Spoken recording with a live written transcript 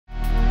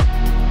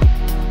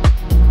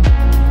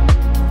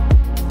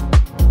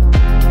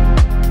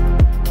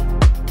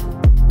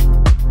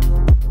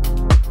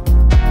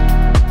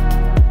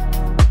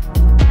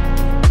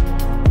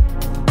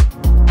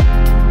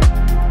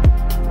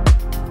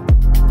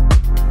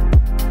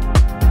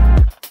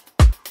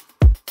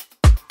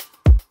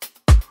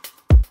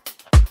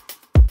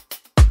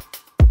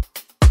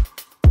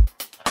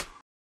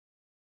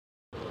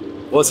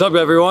What's up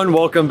everyone?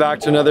 Welcome back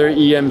to another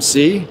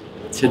EMC.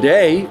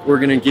 Today we're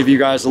going to give you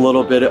guys a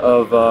little bit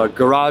of a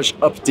garage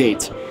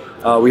update.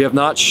 We have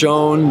not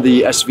shown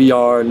the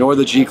SVR nor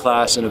the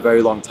G-Class in a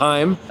very long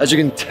time. As you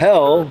can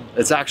tell,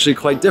 it's actually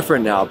quite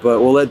different now, but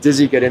we'll let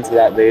Dizzy get into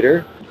that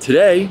later.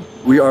 Today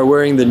we are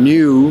wearing the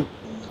new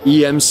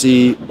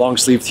EMC long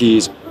sleeve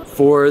tees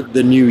for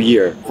the new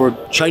year, for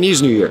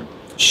Chinese New Year.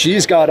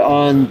 She's got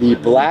on the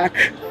black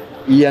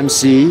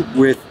EMC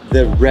with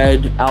the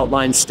red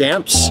outline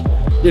stamps.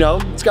 You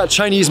know, it's got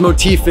Chinese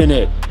motif in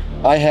it.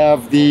 I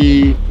have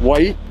the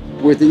white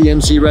with the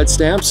EMC red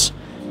stamps,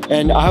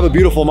 and I have a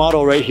beautiful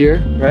model right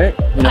here, right?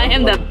 You know, I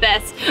am the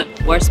best,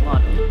 worst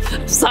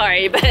model.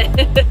 Sorry, but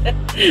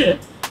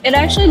it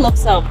actually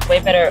looks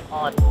way better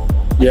on.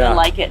 Yeah. I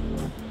like it.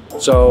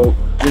 So,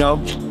 you know,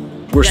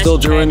 we're still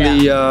doing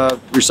the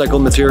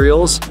recycled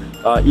materials.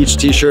 Each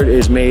t-shirt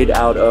is made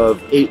out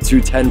of 8 to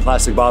 10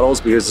 plastic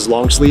bottles because it's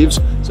long sleeves,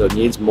 so it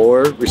needs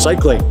more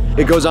recycling.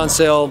 It goes on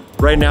sale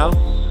right now,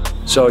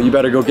 so you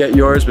better go get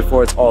yours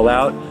before it's all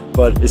out.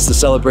 But it's to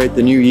celebrate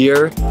the new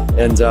year,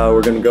 and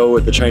we're gonna go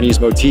with the Chinese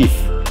motif.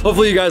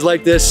 Hopefully you guys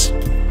like this.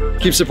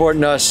 Keep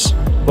supporting us.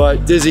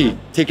 But Dizzy,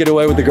 take it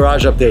away with the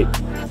garage update.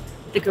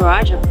 The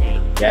garage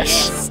update.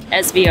 Yes.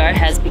 SVR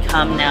has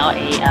become now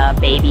a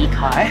baby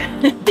car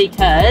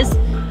because,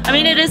 I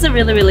mean, it is a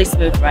really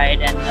smooth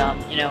ride,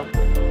 and you know,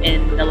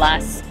 in the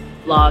last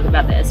vlog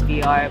about the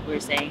SVR, we were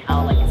saying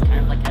how like it's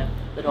kind of like a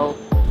little,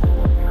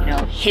 you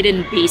know,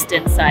 hidden beast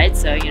inside.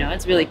 So you know,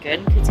 it's really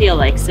good. Katiya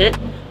likes it.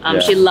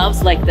 She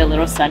loves like the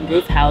little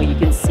sunroof, how you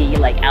can see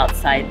like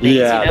outside things,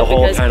 yeah, you know, the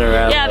whole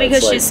panorama. Yeah,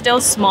 because like, she's still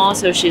small,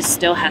 so she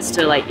still has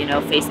to like, you know,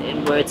 face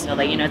inwards. So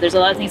like, you know, there's a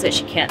lot of things that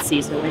she can't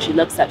see. So when she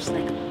looks up, she's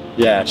like,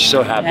 yeah, she's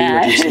so happy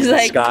when she sees the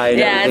sky and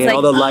everything, it's like,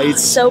 all the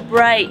lights. So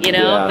bright, you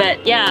know.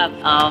 But yeah,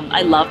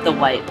 I love the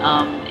white.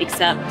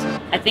 Except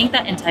I think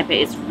that in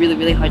Taipei it's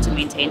really hard to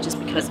maintain just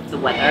because of the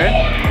weather.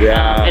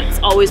 Yeah. It's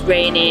always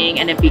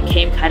raining, and it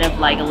became kind of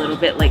like a little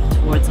bit like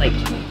towards like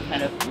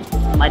kind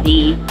of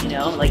muddy, you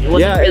know, like it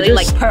wasn't really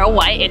like pearl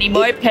white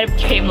anymore. It kind of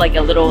became like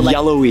a little like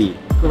yellowy,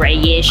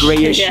 grayish,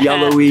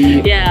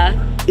 yellowy.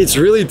 Yeah. It's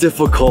really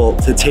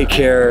difficult to take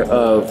care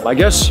of. I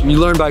guess you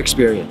learn by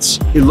experience.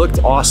 It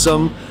looked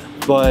awesome,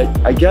 but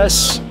I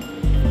guess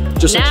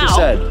just like you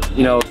said,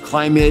 you know,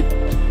 climate,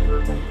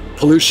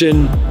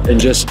 pollution, and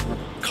just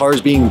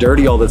cars being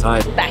dirty all the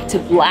time. Back to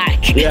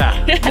black.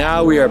 Yeah,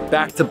 now we are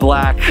back to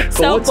black.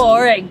 So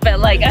boring, but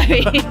like, I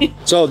mean.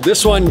 So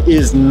this one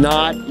is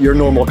not your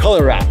normal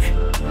color wrap.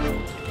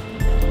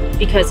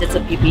 Because it's a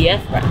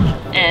PPF wrap.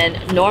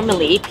 And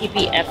normally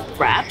PPF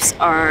wraps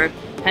are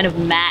kind of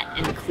matte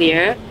and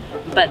clear,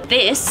 but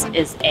this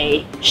is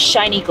a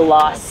shiny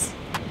gloss,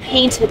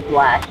 painted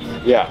black.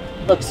 Yeah.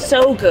 Looks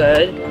so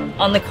good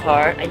on the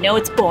car. I know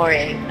it's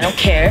boring. I don't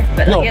care,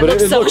 but no, like,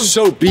 but it looks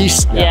so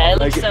beast now. Yeah, it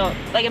looks like, so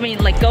like, I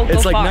mean, like go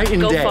it's far. Like night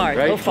and day, far,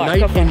 right? Go far. Night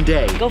go far. and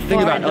day. Go far.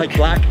 Think about it, like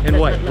black and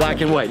white,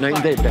 black and white, night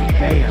and day.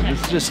 Bam,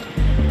 it's just.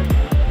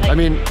 I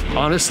mean,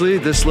 honestly,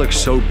 this looks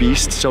so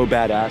beast, so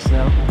badass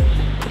now.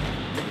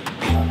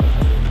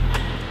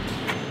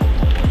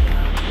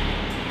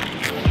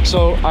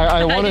 So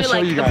I want to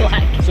show you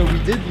guys. So we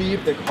did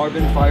leave the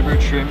carbon fiber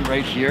trim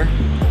right here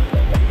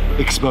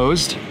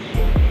exposed,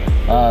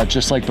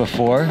 just like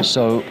before.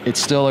 So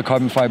it's still a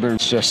carbon fiber,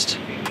 it's just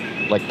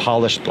like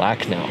polished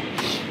black now.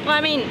 Well,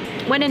 I mean,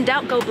 when in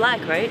doubt, go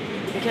black, right?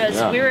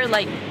 Because we were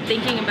like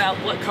thinking about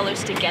what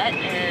colors to get,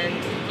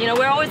 and you know,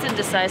 we're always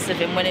indecisive,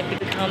 and when it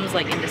becomes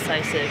like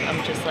indecisive,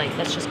 I'm just like,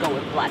 let's just go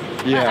with black.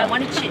 Yeah. But I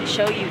wanted to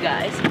show you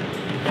guys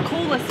the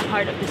coolest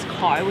part of this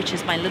car, which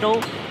is my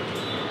little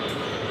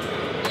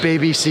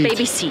baby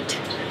seat.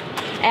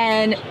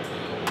 And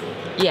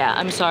yeah,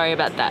 I'm sorry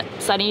about that.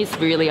 Sunny's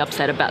really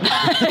upset about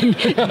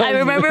that. I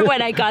remember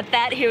when I got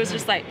that, he was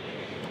just like,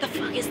 what the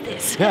fuck is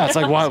this? Yeah, it's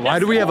like, why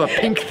do we have a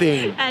pink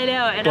thing? I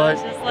know, and I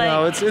was just like,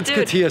 no, it's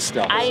Katiya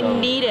stuff. I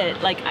need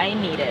it, like I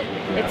need it.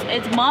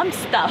 It's mom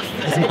stuff.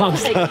 It's mom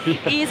stuff.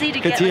 Like, easy to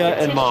Katiya get like, and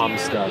tissue, mom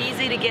stuff.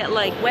 Easy to get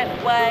like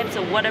wet wipes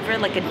or whatever,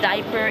 like a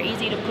diaper,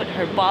 easy to put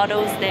her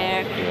bottles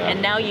there.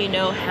 And now you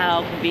know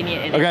how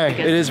convenient it is. Okay,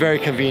 it is very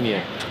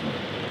convenient.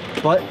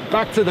 But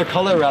back to the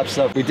color wrap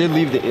stuff, we did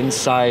leave the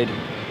inside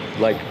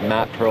like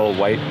matte pearl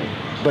white,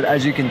 but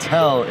as you can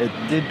tell, it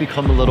did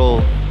become a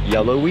little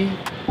yellowy.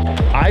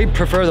 I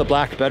prefer the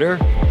black better.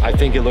 I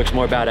think it looks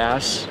more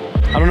badass.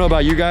 I don't know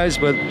about you guys,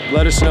 but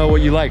let us know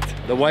what you liked,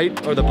 the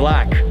white or the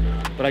black.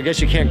 But I guess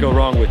you can't go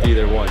wrong with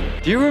either one.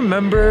 Do you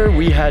remember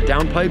we had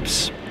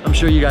downpipes? I'm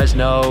sure you guys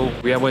know.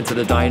 We went to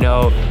the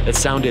dyno. It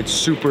sounded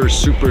super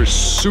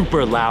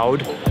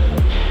loud,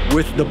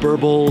 with the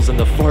burbles and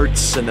the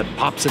farts and the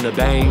pops and the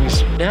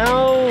bangs.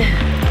 Now,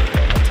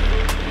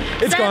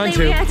 it's gone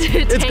too.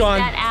 It's gone.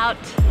 That out.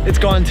 It's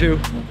gone too.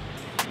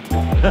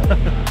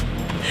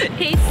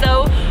 He's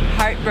so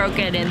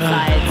heartbroken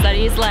inside. So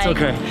he's like, it's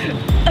okay.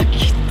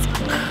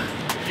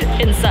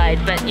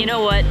 inside. But you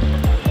know what?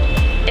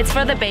 It's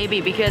for the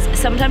baby because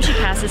sometimes she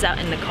passes out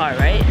in the car,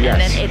 right? Yes.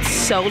 And then it's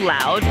so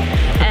loud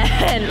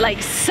and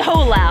like so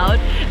loud.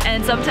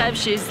 And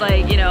sometimes she's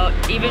like, you know,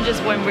 even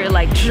just when we're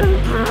like,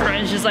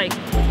 and she's like,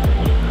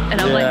 and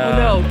I'm like,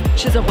 oh no,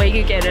 she's awake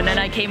again. And then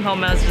I came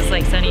home, I was just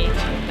like, Sunny, you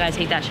guys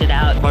take that shit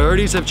out.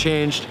 Priorities have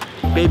changed.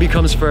 Baby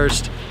comes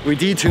first. We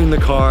detuned the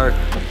car.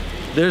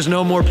 There's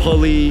no more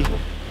pulley.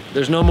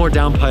 There's no more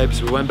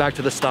downpipes. We went back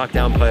to the stock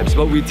downpipes,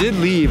 but we did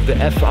leave the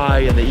FI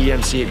and the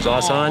EMC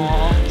exhaust on.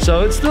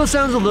 So it still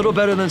sounds a little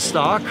better than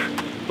stock,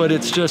 but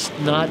it's just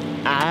not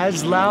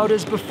as loud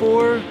as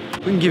before.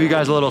 We can give you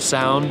guys a little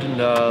sound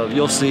and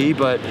you'll see,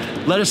 but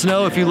let us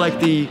know if you like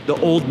the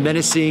old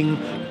menacing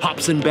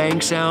pops and bang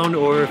sound,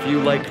 or if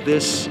you like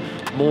this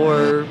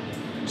more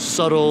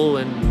subtle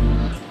and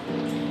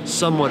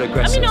somewhat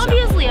aggressive. I mean,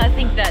 obviously, I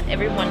think that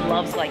everyone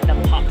loves like the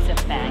pops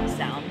and bang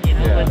sound, you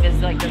know, with this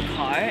like the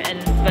car.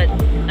 But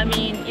I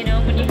mean, you know,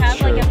 when you have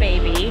like a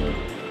baby,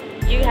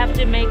 you have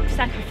to make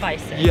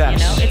sacrifices. Yes. You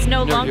know, it's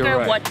no longer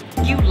right. what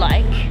you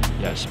like.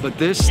 Yes, but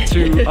this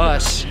to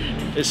us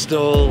is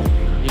still,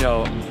 you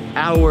know,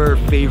 our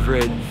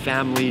favorite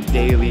family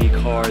daily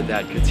car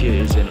that Katiya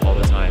is in all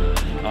the time.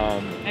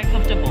 Very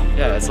comfortable.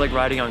 Yeah, it's like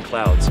riding on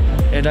clouds.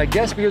 And I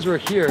guess because we're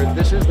here,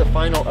 this is the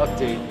final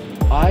update.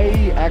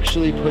 I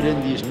actually put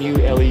in these new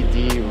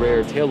LED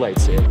rear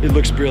taillights in. It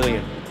looks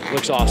brilliant. It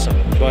looks awesome.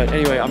 But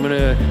anyway, I'm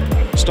gonna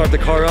start the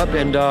car up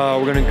and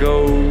we're gonna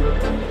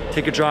go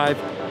take a drive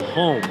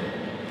home.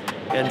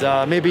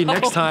 And maybe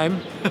next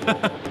time,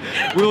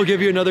 we will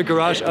give you another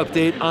garage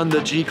update on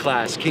the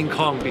G-Class, King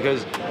Kong,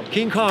 because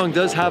King Kong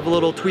does have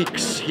little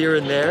tweaks here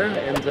and there,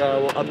 and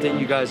we'll update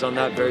you guys on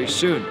that very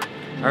soon.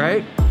 All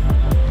right?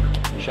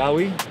 Shall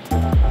we?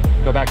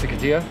 Go back to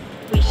Katiya?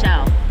 We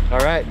shall. All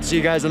right, see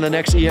you guys in the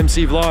next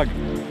EMC vlog.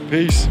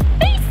 Peace.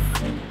 Peace.